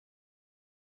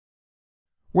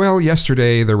Well,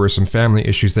 yesterday there were some family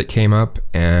issues that came up,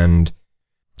 and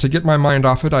to get my mind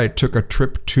off it, I took a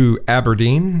trip to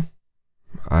Aberdeen.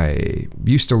 I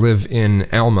used to live in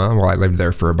Elma. Well, I lived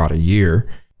there for about a year.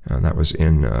 That was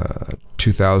in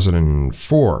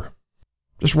 2004.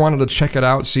 Just wanted to check it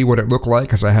out, see what it looked like,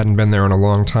 because I hadn't been there in a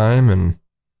long time, and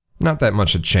not that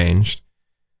much had changed.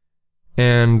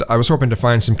 And I was hoping to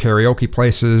find some karaoke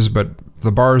places, but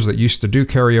the bars that used to do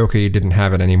karaoke didn't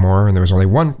have it anymore, and there was only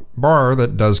one bar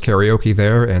that does karaoke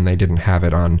there, and they didn't have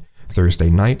it on Thursday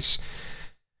nights.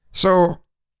 So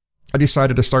I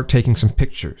decided to start taking some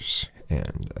pictures,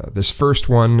 and this first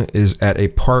one is at a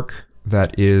park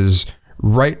that is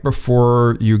right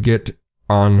before you get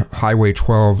on Highway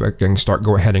 12 and start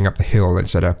heading up the hill.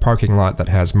 It's at a parking lot that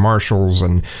has Marshalls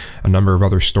and a number of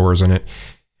other stores in it.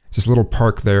 It's this little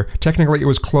park there. Technically it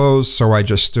was closed, so I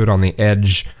just stood on the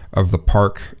edge of the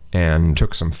park and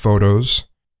took some photos.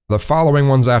 The following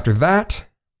ones after that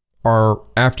are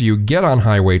after you get on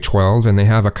Highway 12, and they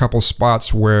have a couple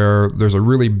spots where there's a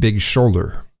really big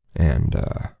shoulder, and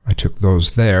I took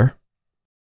those there.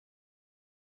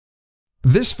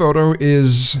 This photo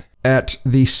is at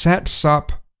the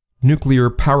Satsop nuclear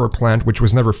power plant, which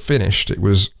was never finished. It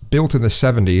was built in the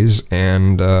 70s,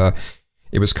 and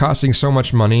it was costing so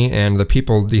much money, and the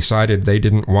people decided they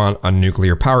didn't want a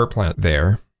nuclear power plant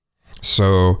there.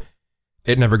 So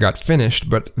it never got finished,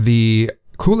 but the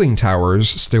cooling towers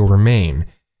still remain.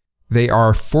 They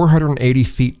are 480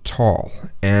 feet tall,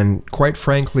 and quite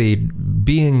frankly,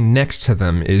 being next to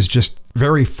them is just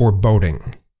very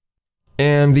foreboding.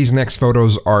 And these next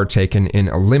photos are taken in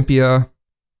Olympia,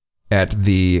 at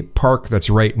the park that's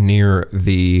right near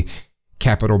the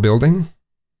Capitol building.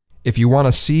 If you want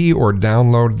to see or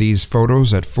download these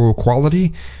photos at full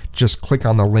quality, just click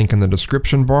on the link in the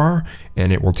description bar,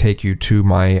 and it will take you to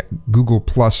my Google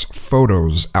Plus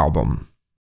Photos album.